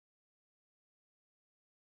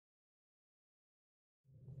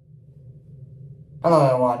Hello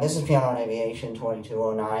everyone, this is Piano and Aviation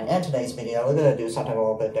 2209, and today's video we're going to do something a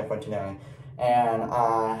little bit different today. And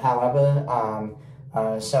I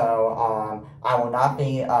will not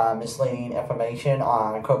be misleading information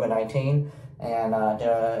on COVID-19, and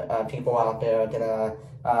there are people out there that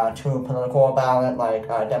are too political about it, like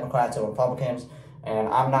Democrats and Republicans, and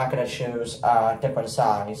I'm not going to choose different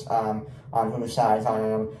sides on whose sides I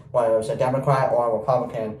am, whether it's a Democrat or a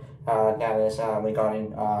Republican that is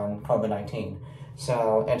regarding COVID-19.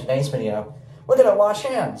 So, in today's video, we're going to wash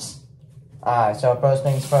hands. Alright, so first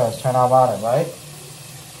things first, turn on water, right?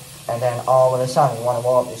 And then all of a sudden, you want to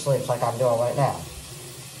roll up your sleeves like I'm doing right now.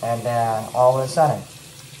 And then all of a sudden,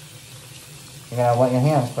 you're going to wet your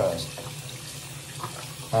hands first.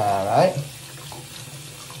 Alright?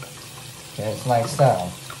 Just like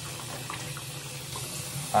so.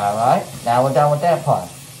 Alright, now we're done with that part.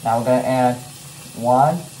 Now we're going to add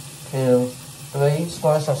 1, 2, 3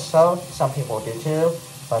 squares of soap. Some people do 2,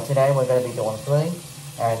 but today we're going to be doing 3.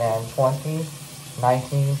 And then 20,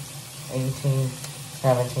 19, 18,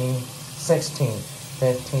 17, 16,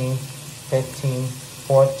 15,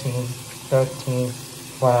 14, 13,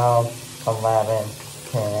 12, 11,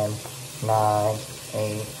 10, 9,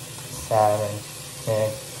 8, 7,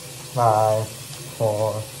 6, 5,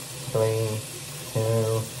 4, 3, 2,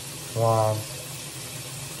 1.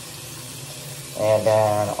 And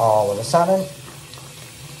then all of a sudden,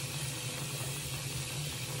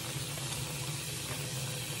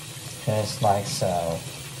 just like so.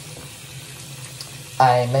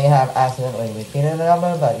 I may have accidentally repeated the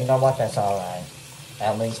number, but you know what, that's alright.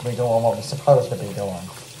 At least we're doing what we're supposed to be doing.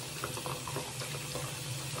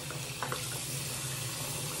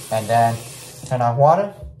 And then, turn off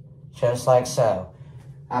water, just like so.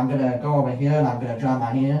 I'm going to go over here and I'm going to dry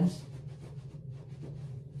my hands.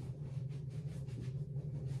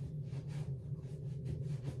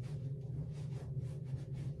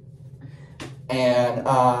 And,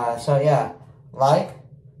 so yeah, like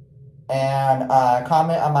and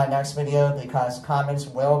comment on my next video because comments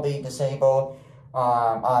will be disabled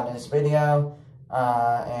on this video,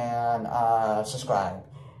 and subscribe.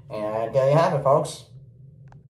 And there you have it, folks.